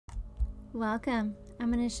Welcome! I'm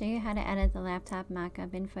going to show you how to edit the laptop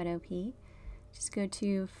mockup in Photopea. Just go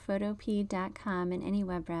to photopea.com in any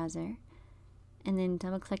web browser and then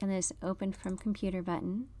double click on this Open from Computer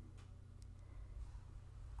button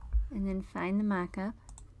and then find the mockup.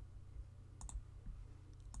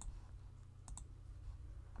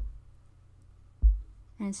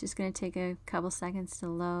 And it's just going to take a couple seconds to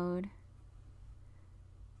load.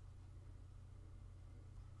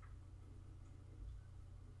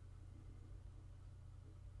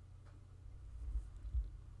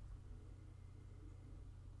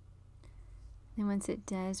 And once it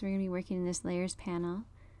does, we're going to be working in this Layers panel.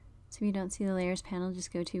 So if you don't see the Layers panel,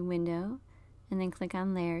 just go to Window and then click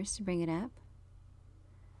on Layers to bring it up.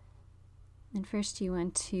 And first you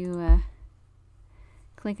want to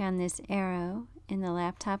click on this arrow in the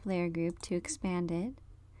laptop layer group to expand it.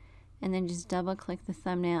 And then just double click the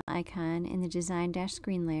thumbnail icon in the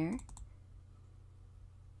Design-Screen layer.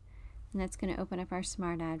 And that's going to open up our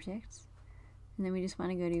smart objects. And then we just want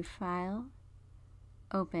to go to File,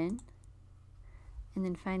 Open, and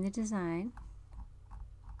then find the design.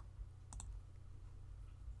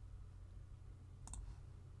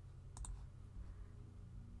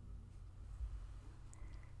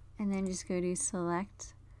 And then just go to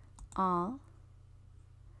Select All,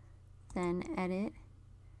 then Edit,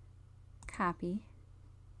 Copy,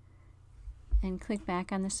 and click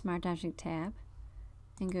back on the Smart Object tab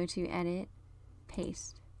and go to Edit,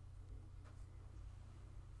 Paste.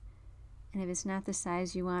 And if it's not the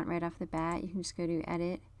size you want right off the bat, you can just go to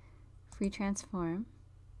Edit, Free Transform.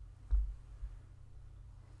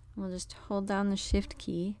 We'll just hold down the Shift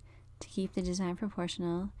key to keep the design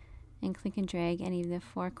proportional and click and drag any of the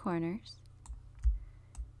four corners.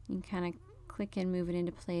 You can kind of click and move it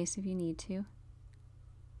into place if you need to.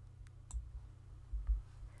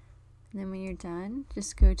 And then when you're done,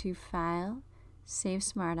 just go to File, Save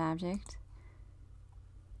Smart Object.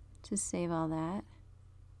 Just save all that.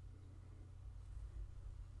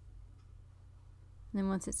 And then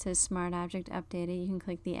once it says Smart Object Updated, you can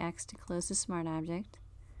click the X to close the Smart Object.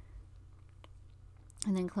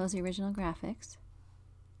 And then close the original graphics.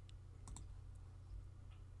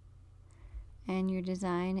 And your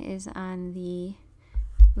design is on the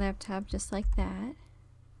laptop just like that.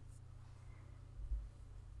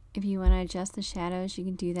 If you want to adjust the shadows, you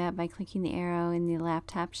can do that by clicking the arrow in the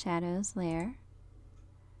Laptop Shadows layer.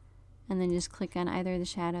 And then just click on either of the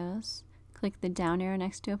shadows. Click the down arrow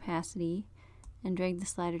next to Opacity and drag the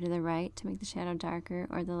slider to the right to make the shadow darker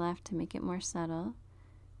or the left to make it more subtle.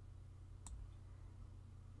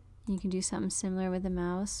 You can do something similar with the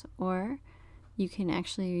mouse, or you can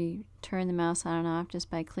actually turn the mouse on and off just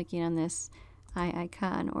by clicking on this eye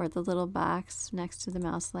icon or the little box next to the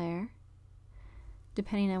mouse layer.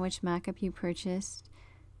 Depending on which mockup you purchased,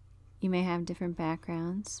 you may have different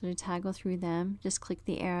backgrounds. So to toggle through them, just click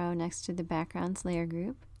the arrow next to the Backgrounds layer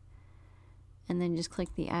group. And then just click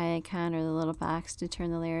the eye icon or the little box to turn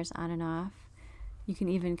the layers on and off. You can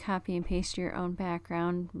even copy and paste your own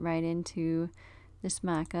background right into this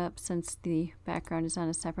mockup since the background is on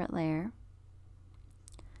a separate layer.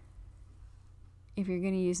 If you're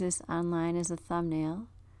going to use this online as a thumbnail,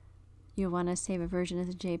 you'll want to save a version as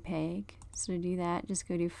a JPEG. So to do that, just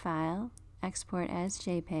go to File, Export as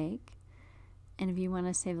JPEG. And if you want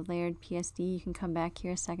to save a layered PSD, you can come back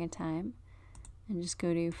here a second time and just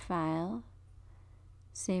go to File,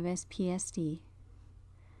 Save as PSD.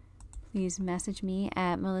 Please message me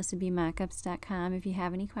at melissabmockups.com if you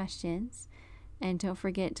have any questions. And don't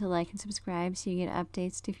forget to like and subscribe so you get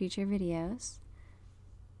updates to future videos.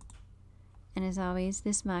 And as always,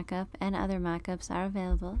 this mockup and other mockups are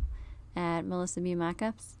available at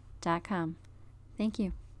melissabmockups.com. Thank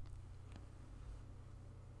you.